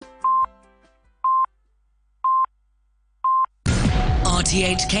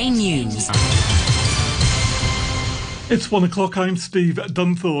RTHK News. It's 1 o'clock. I'm Steve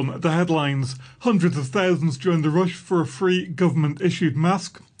Dunthorne. The headlines. Hundreds of thousands join the rush for a free government-issued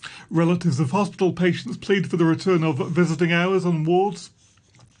mask. Relatives of hospital patients plead for the return of visiting hours on wards.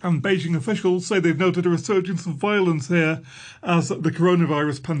 And Beijing officials say they've noted a resurgence of violence here as the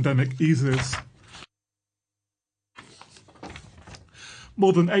coronavirus pandemic eases.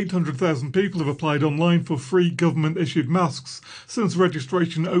 More than 800,000 people have applied online for free government-issued masks since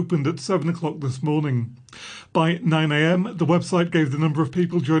registration opened at 7 o'clock this morning. By 9 a.m, the website gave the number of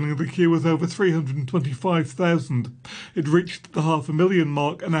people joining the queue as over 325,000. It reached the 500,000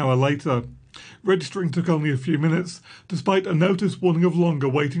 mark an hour later. Registering took only a few minutes, despite a notice warning of longer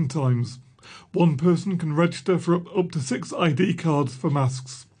waiting times. One person can register for up to 6 ID cards for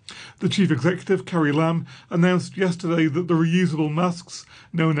masks. The Chief Executive, Carrie Lam, announced yesterday that the reusable masks,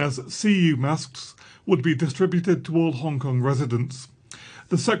 known as CU masks, would be distributed to all Hong Kong residents.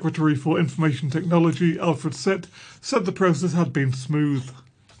 The Secretary for Information Technology, Alfred Sitt, said the process had been smooth.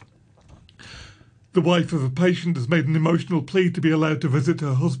 The wife of a patient has made an emotional plea to be allowed to visit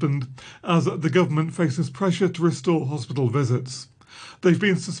her husband as the government faces pressure to restore hospital visits. They've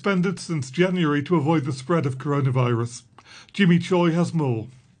been suspended since January to avoid the spread of coronavirus. Jimmy Choi has more.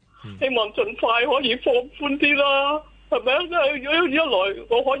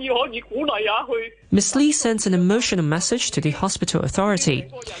 Ms. Lee sent an emotional message to the hospital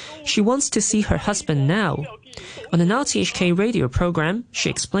authority. She wants to see her husband now. On an RTHK radio program, she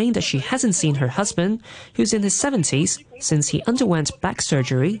explained that she hasn't seen her husband, who's in his 70s, since he underwent back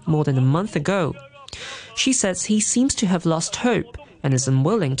surgery more than a month ago. She says he seems to have lost hope and is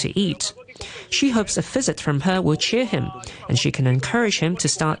unwilling to eat. She hopes a visit from her will cheer him, and she can encourage him to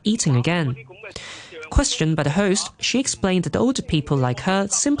start eating again. Questioned by the host, she explained that older people like her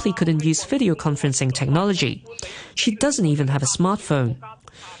simply couldn't use video conferencing technology. She doesn't even have a smartphone.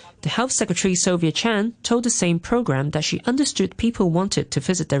 The Health Secretary Sylvia Chan told the same program that she understood people wanted to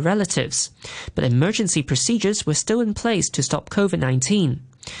visit their relatives, but emergency procedures were still in place to stop COVID-19.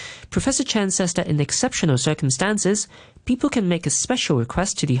 Professor Chan says that in exceptional circumstances, people can make a special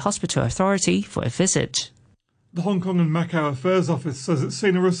request to the hospital authority for a visit. The Hong Kong and Macau Affairs Office says it's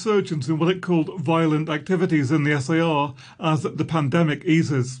seen a resurgence in what it called violent activities in the SAR as the pandemic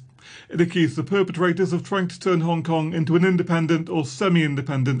eases. It accused the perpetrators of trying to turn Hong Kong into an independent or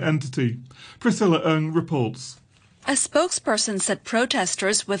semi-independent entity. Priscilla Ng reports. A spokesperson said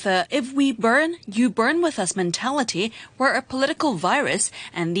protesters with a "if we burn, you burn with us" mentality were a political virus,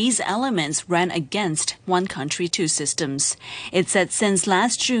 and these elements ran against one country, two systems. It said since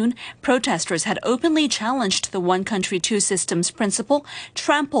last June, protesters had openly challenged the one country, two systems principle,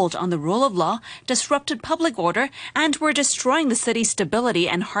 trampled on the rule of law, disrupted public order, and were destroying the city's stability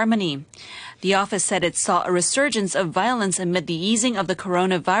and harmony. The office said it saw a resurgence of violence amid the easing of the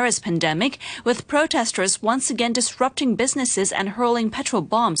coronavirus pandemic, with protesters once again disrupting businesses and hurling petrol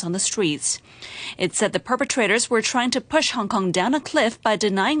bombs on the streets. It said the perpetrators were trying to push Hong Kong down a cliff by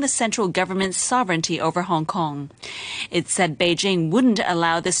denying the central government's sovereignty over Hong Kong. It said Beijing wouldn't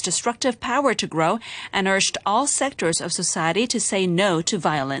allow this destructive power to grow and urged all sectors of society to say no to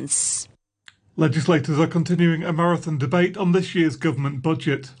violence. Legislators are continuing a marathon debate on this year's government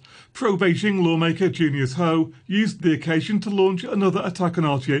budget. Pro-Beijing lawmaker Junius Ho used the occasion to launch another attack on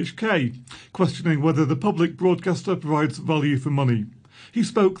RTHK, questioning whether the public broadcaster provides value for money. He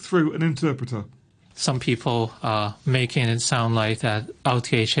spoke through an interpreter. Some people are making it sound like that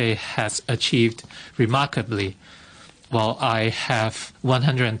RTHK has achieved remarkably. Well, I have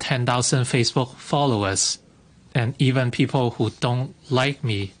 110,000 Facebook followers, and even people who don't like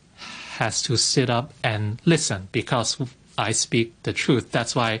me has to sit up and listen because I speak the truth.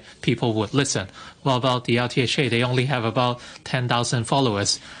 That's why people would listen. Well, about the RTHK, they only have about 10,000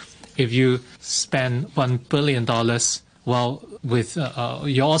 followers. If you spend $1 billion, well, with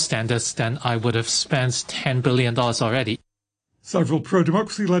your standards, then I would have spent $10 billion already. Several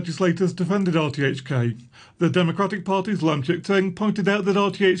pro-democracy legislators defended RTHK. The Democratic Party's Lam Chik-ting pointed out that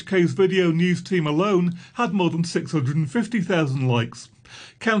RTHK's video news team alone had more than 650,000 likes.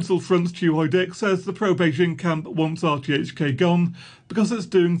 Council Front's Chiu Hoi-dik says the pro-Beijing camp wants RTHK gone because it's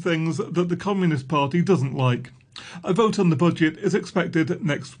doing things that the Communist Party doesn't like. A vote on the budget is expected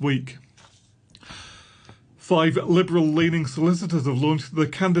next week. 5 Liberal-leaning solicitors have launched their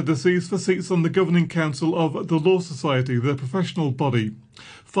candidacies for seats on the Governing Council of the Law Society, their professional body.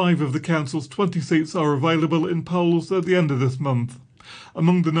 5 of the Council's 20 seats are available in polls at the end of this month.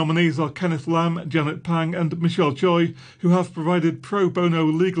 Among the nominees are Kenneth Lam, Janet Pang and Michelle Choi, who have provided pro bono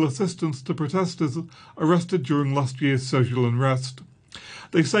legal assistance to protesters arrested during last year's social unrest.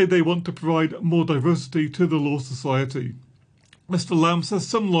 They say they want to provide more diversity to the Law Society. Mr. Lam says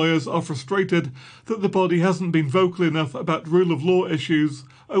some lawyers are frustrated that the body hasn't been vocal enough about rule of law issues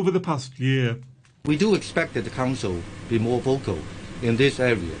over the past year. We do expect that the Council be more vocal in this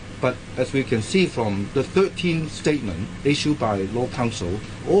area, but as we can see from the 13 statements issued by Law Council,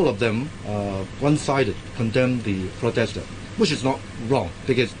 all of them one-sided condemn the protester, which is not wrong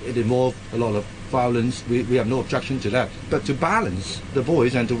because it involved a lot of violence. We have no objection to that. But to balance the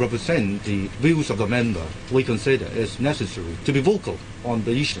voice and to represent the views of the member, we consider it's necessary to be vocal on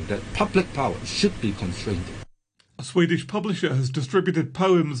the issue that public power should be constrained. A Swedish publisher has distributed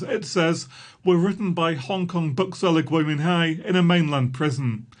poems it says were written by Hong Kong bookseller Gui Minhai in a mainland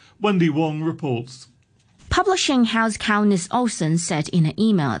prison. Wendy Wong reports. Publishing house Kaunis Olsen said in an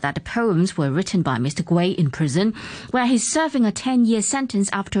email that the poems were written by Mr. Gui in prison, where he's serving a 10-year sentence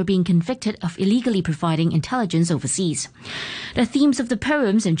after being convicted of illegally providing intelligence overseas. The themes of the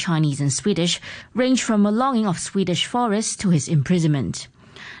poems in Chinese and Swedish range from a longing of Swedish forests to his imprisonment.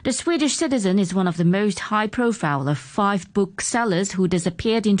 The Swedish citizen is one of the most high-profile of 5 booksellers who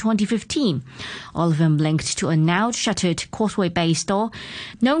disappeared in 2015, all of them linked to a now-shuttered Causeway Bay store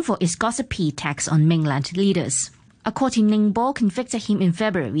known for its gossipy attacks on mainland leaders. A court in Ningbo convicted him in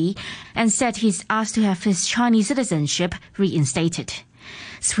February and said he's asked to have his Chinese citizenship reinstated.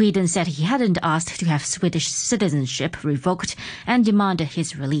 Sweden said he hadn't asked to have Swedish citizenship revoked and demanded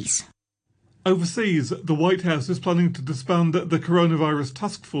his release. Overseas, the White House is planning to disband the coronavirus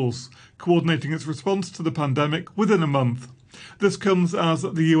task force, coordinating its response to the pandemic within a month. This comes as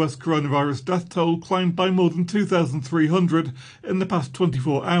the US coronavirus death toll climbed by more than 2,300 in the past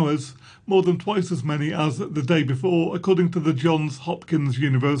 24 hours, more than twice as many as the day before, according to the Johns Hopkins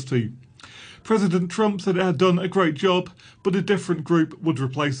University. President Trump said it had done a great job, but a different group would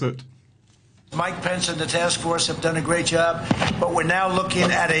replace it. Mike Pence and the task force have done a great job, but we're now looking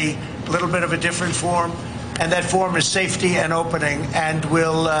at a little bit of a different form, and that form is safety and opening, and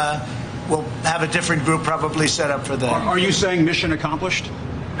we'll have a different group probably set up for that. Are you saying mission accomplished?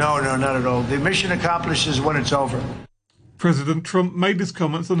 No, not at all. The mission accomplished is when it's over. President Trump made his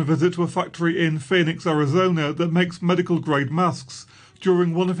comments on a visit to a factory in Phoenix, Arizona that makes medical-grade masks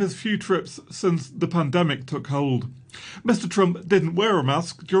during one of his few trips since the pandemic took hold. Mr. Trump didn't wear a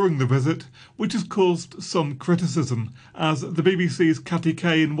mask during the visit, which has caused some criticism, as the BBC's Katty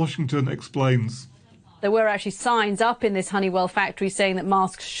Kay in Washington explains. There were actually signs up in this Honeywell factory saying that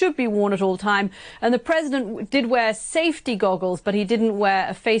masks should be worn at all time. And the president did wear safety goggles, but he didn't wear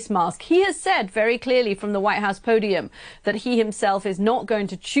a face mask. He has said very clearly from the White House podium that he himself is not going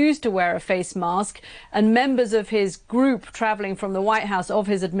to choose to wear a face mask. And members of his group traveling from the White House of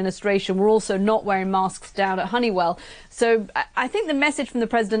his administration were also not wearing masks down at Honeywell. So I think the message from the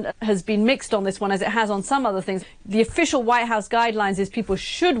president has been mixed on this one, as it has on some other things. The official White House guidelines is people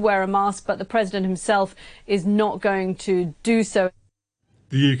should wear a mask, but the president himself is not going to do so.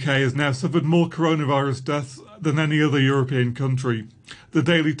 The UK has now suffered more coronavirus deaths than any other European country. The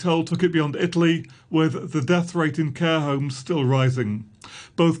daily toll took it beyond Italy, with the death rate in care homes still rising.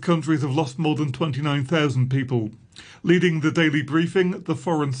 Both countries have lost more than 29,000 people. Leading the daily briefing, the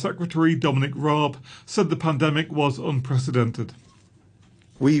Foreign Secretary, Dominic Raab, said the pandemic was unprecedented.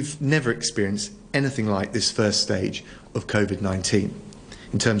 We've never experienced anything like this first stage of COVID-19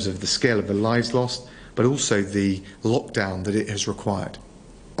 in terms of the scale of the lives lost, but also the lockdown that it has required.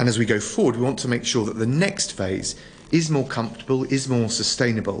 And as we go forward, we want to make sure that the next phase is more comfortable, is more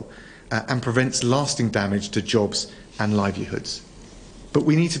sustainable, and prevents lasting damage to jobs and livelihoods. But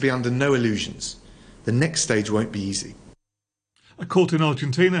we need to be under no illusions. The next stage won't be easy. A court in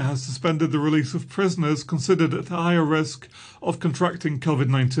Argentina has suspended the release of prisoners considered at higher risk of contracting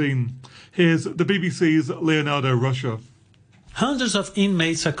COVID-19. Here's the BBC's Leonardo Ruscia. Hundreds of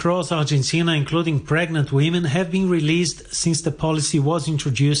inmates across Argentina, including pregnant women, have been released since the policy was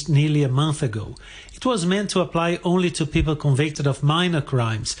introduced nearly a month ago. It was meant to apply only to people convicted of minor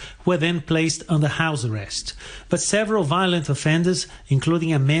crimes, who were then placed under house arrest. But several violent offenders,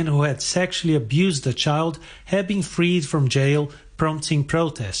 including a man who had sexually abused a child, have been freed from jail, prompting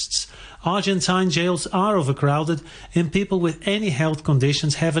protests. Argentine jails are overcrowded, and people with any health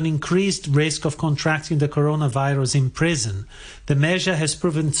conditions have an increased risk of contracting the coronavirus in prison. The measure has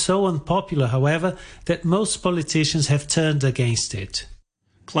proven so unpopular, however, that most politicians have turned against it.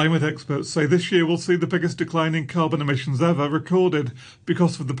 Climate experts say this year will see the biggest decline in carbon emissions ever recorded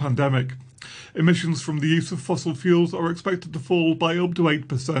because of the pandemic. Emissions from the use of fossil fuels are expected to fall by up to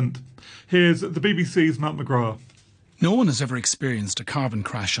 8%. Here's the BBC's Matt McGrath. No one has ever experienced a carbon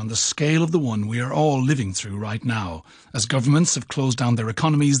crash on the scale of the one we are all living through right now. As governments have closed down their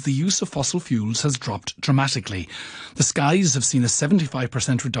economies, the use of fossil fuels has dropped dramatically. The skies have seen a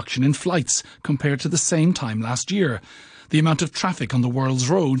 75% reduction in flights compared to the same time last year. the amount of traffic on the world's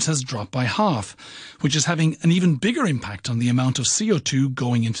roads has dropped by half, which is having an even bigger impact on the amount of CO2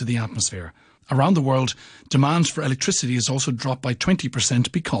 going into the atmosphere. Around the world, demand for electricity has also dropped by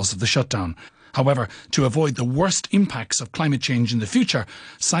 20% because of the shutdown. However, to avoid the worst impacts of climate change in the future,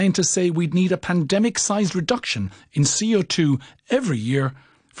 scientists say we'd need a pandemic-sized reduction in CO2 every year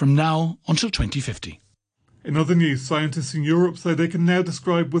from now until 2050. In other news, scientists in Europe say they can now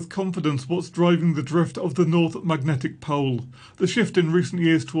describe with confidence what's driving the drift of the North Magnetic Pole. The shift in recent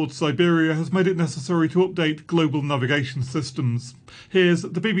years towards Siberia has made it necessary to update global navigation systems. Here's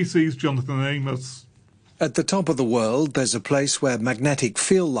the BBC's Jonathan Amos. At the top of the world, there's a place where magnetic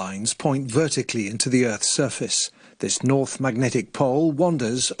field lines point vertically into the Earth's surface. This North Magnetic Pole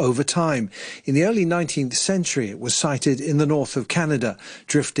wanders over time. In the early 19th century, it was sighted in the north of Canada,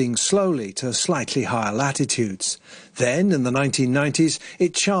 drifting slowly to slightly higher latitudes. Then, in the 1990s,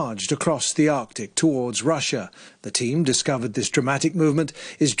 it charged across the Arctic towards Russia. The team discovered this dramatic movement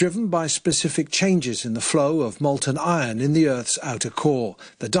is driven by specific changes in the flow of molten iron in the Earth's outer core,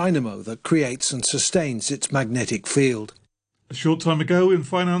 the dynamo that creates and sustains its magnetic field. A short time ago in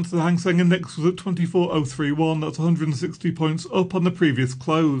finance, the Hang Seng Index was at 24,031, that's 160 points up on the previous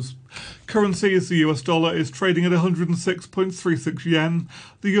close. Currency is the US dollar is trading at 106.36 yen,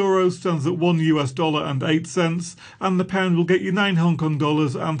 the euro stands at $1 and 8 cents, and the pound will get you 9 Hong Kong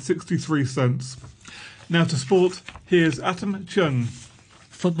dollars and 63 cents. Now to sport, here's Atom Chung.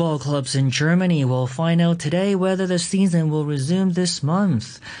 Football clubs in Germany will find out today whether the season will resume this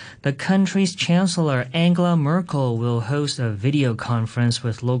month. The country's Chancellor Angela Merkel will host a video conference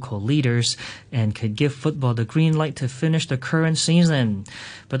with local leaders and could give football the green light to finish the current season.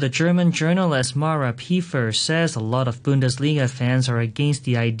 But the German journalist Mara Piefer says a lot of Bundesliga fans are against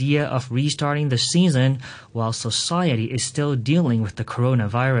the idea of restarting the season while society is still dealing with the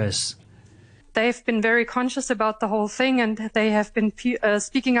coronavirus. They've been very conscious about the whole thing, and they have been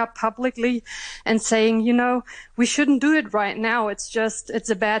speaking up publicly and saying, we shouldn't do it right now. It's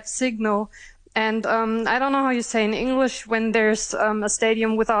a bad signal. And I don't know how you say in English when there's a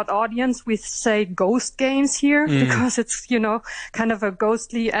stadium without audience. We say ghost games here because it's, kind of a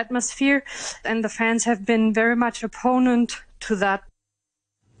ghostly atmosphere. And the fans have been very much opponent to that.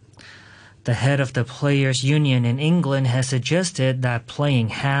 The head of the Players' Union in England has suggested that playing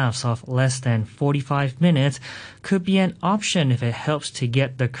halves of less than 45 minutes could be an option if it helps to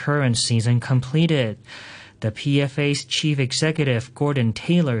get the current season completed. The PFA's chief executive, Gordon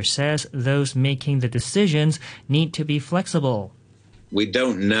Taylor, says those making the decisions need to be flexible. We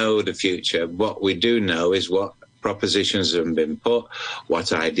don't know the future. What we do know is what propositions have been put,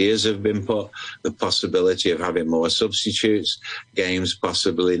 what ideas have been put, the possibility of having more substitutes, games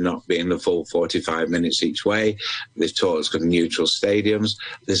possibly not being the full 45 minutes each way. They've taught us neutral stadiums.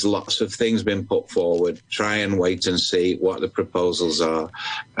 There's lots of things been put forward. Try and wait and see what the proposals are,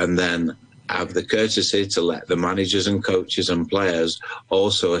 and then have the courtesy to let the managers and coaches and players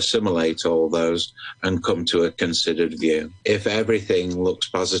also assimilate all those and come to a considered view. If everything looks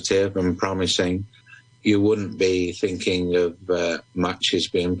positive and promising, you wouldn't be thinking of matches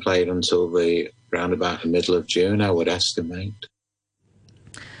being played until around about the middle of June, I would estimate.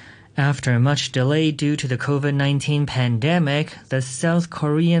 After much delay due to the COVID-19 pandemic, the South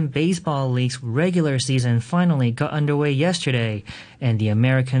Korean Baseball League's regular season finally got underway yesterday, and the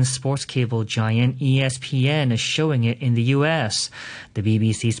American sports cable giant ESPN is showing it in the US. The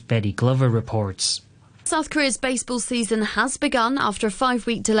BBC's Betty Glover reports. South Korea's baseball season has begun after a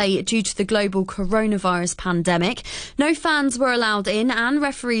 5-week delay due to the global coronavirus pandemic. No fans were allowed in and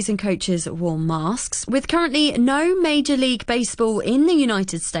referees and coaches wore masks. With currently no Major League Baseball in the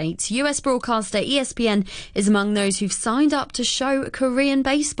United States, US broadcaster ESPN is among those who've signed up to show Korean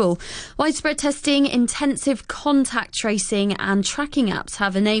baseball. Widespread testing, intensive contact tracing and tracking apps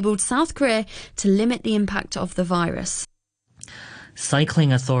have enabled South Korea to limit the impact of the virus.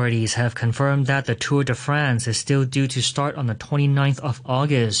 Cycling authorities have confirmed that the Tour de France is still due to start on the 29th of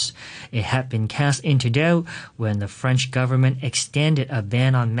August. It had been cast into doubt when the French government extended a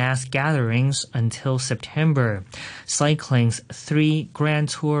ban on mass gatherings until September. Cycling's 3 Grand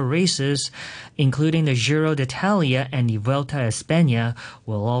Tour races, including the Giro d'Italia and the Vuelta a España,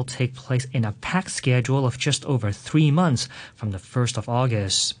 will all take place in a packed schedule of just over 3 months from the 1st of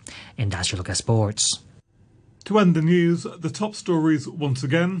August. And that's your look at sports. To end the news, the top stories once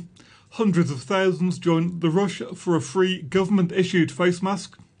again. Hundreds of thousands joined the rush for a free government-issued face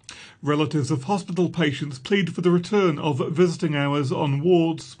mask. Relatives of hospital patients plead for the return of visiting hours on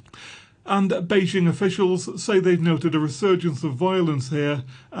wards. And Beijing officials say they've noted a resurgence of violence here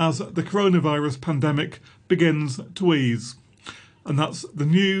as the coronavirus pandemic begins to ease. And that's the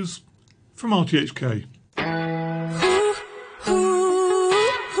news from RTHK.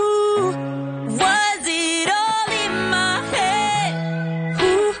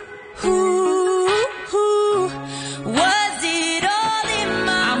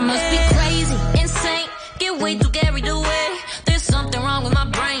 way too carried away. There's something wrong with my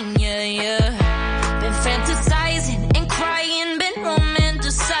brain, yeah, yeah. Been fantasizing and crying, been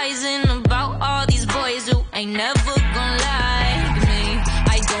romanticizing about all these boys who ain't never gonna like me.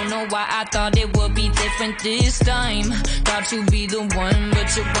 I don't know why I thought it would be different this time. Thought you'd be the one,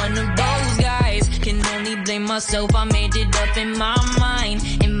 but you're one of those guys. Can only blame myself, I made it up in my mind,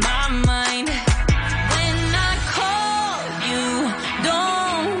 in my mind. When I call you,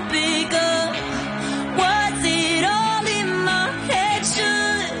 don't pick up. Was it all in my head?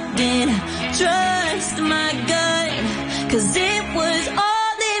 Shouldn't trust my gut, 'cause it was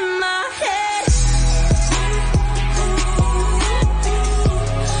all in my head.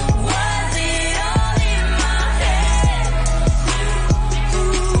 Was it all in my head?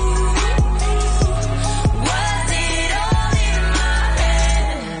 Was it all in my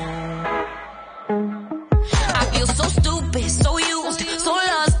head? I feel so stupid, so used, so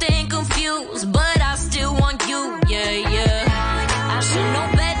lost and confused, but I still want you, yeah, yeah. I should know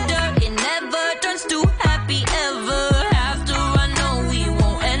better, it never turns to happy ever. After I know we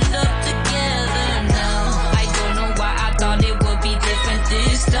won't end up together now. I don't know why I thought it would be different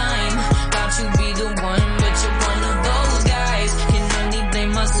this time. Thought you'd be the one, but you're one of those guys. Can only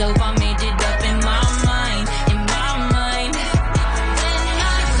blame myself, I made it up in my mind, in my mind. When I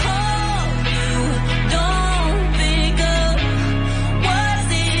call you, don't pick up. Was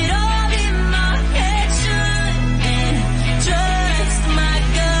it all in my head? Shouldn't trust my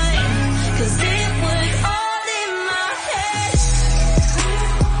gut, 'cause it was all in my head.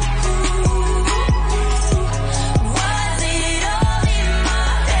 Was it all in my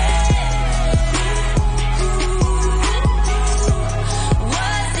head?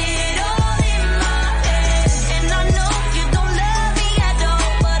 Was it all in my head? And I know you don't love me at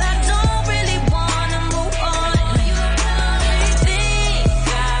all, but I don't really wanna move on. Think I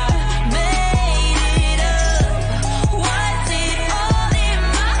made it up. Was it all in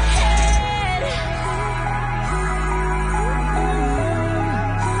my head?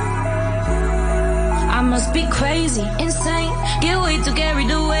 I must be crazy, insane, get way too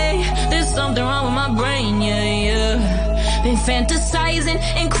carried away. There's something wrong with my brain, yeah, yeah. Been fantasizing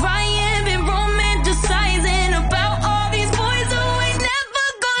and crying, been romanticizing about all these boys who ain't never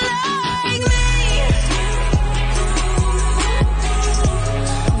gonna like me.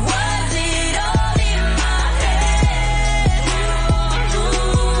 Was it all in my head?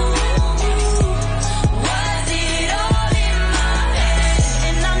 Was it all in my head?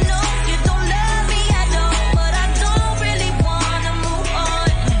 And I know you don't love me at all, but I don't really wanna move on.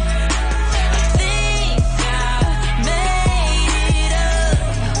 Think I made it up.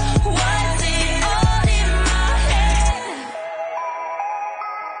 Was it all in my head?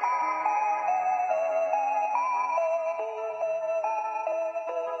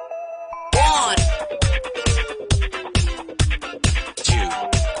 One, two,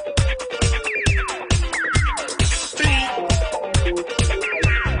 three.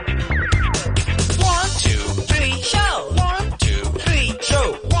 1, 2, 3, show. 1, 2, 3,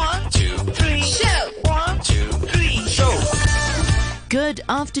 show. 1, 2, 3, show. 1, 2, 3, show. Good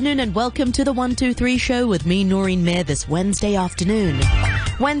afternoon and welcome to the 123 show with me, Noreen Mayer, this Wednesday afternoon.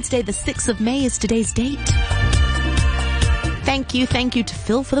 Wednesday, the 6th of May is today's date. Thank you to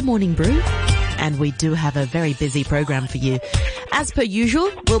Phil for the morning brew. And we do have a very busy program for you. As per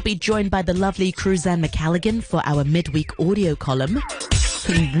usual, we'll be joined by the lovely Cruzanne McCalligan for our midweek audio column.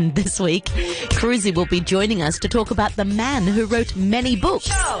 This week, Cruzy will be joining us to talk about the man who wrote many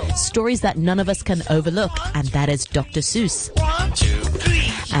books, stories that none of us can overlook, and that is Dr. Seuss. 1, 2,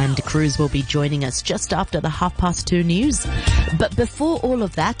 3. And Cruz will be joining us just after the 2:30 news. But before all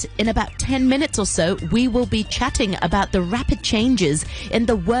of that, in about 10 minutes or so, we will be chatting about the rapid changes in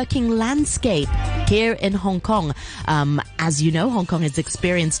the working landscape here in Hong Kong. As you know, Hong Kong has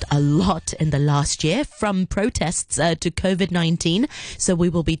experienced a lot in the last year, from protests to COVID-19. So we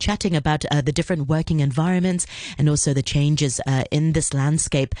will be chatting about the different working environments and also the changes in this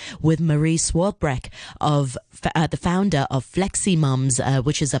landscape with Marie Swartbreck, of the founder of Flexi Mums,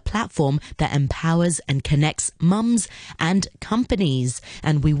 which is a platform that empowers and connects mums and companies.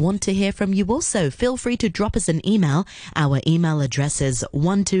 And we want to hear from you also. Feel free to drop us an email. Our email address is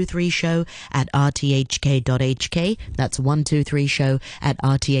 123show@rthk.hk. That's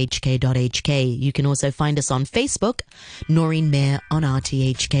 123show@rthk.hk. You can also find us on Facebook, Noreen Mayer on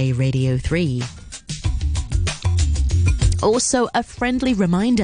RTHK Radio 3. Also, a friendly reminder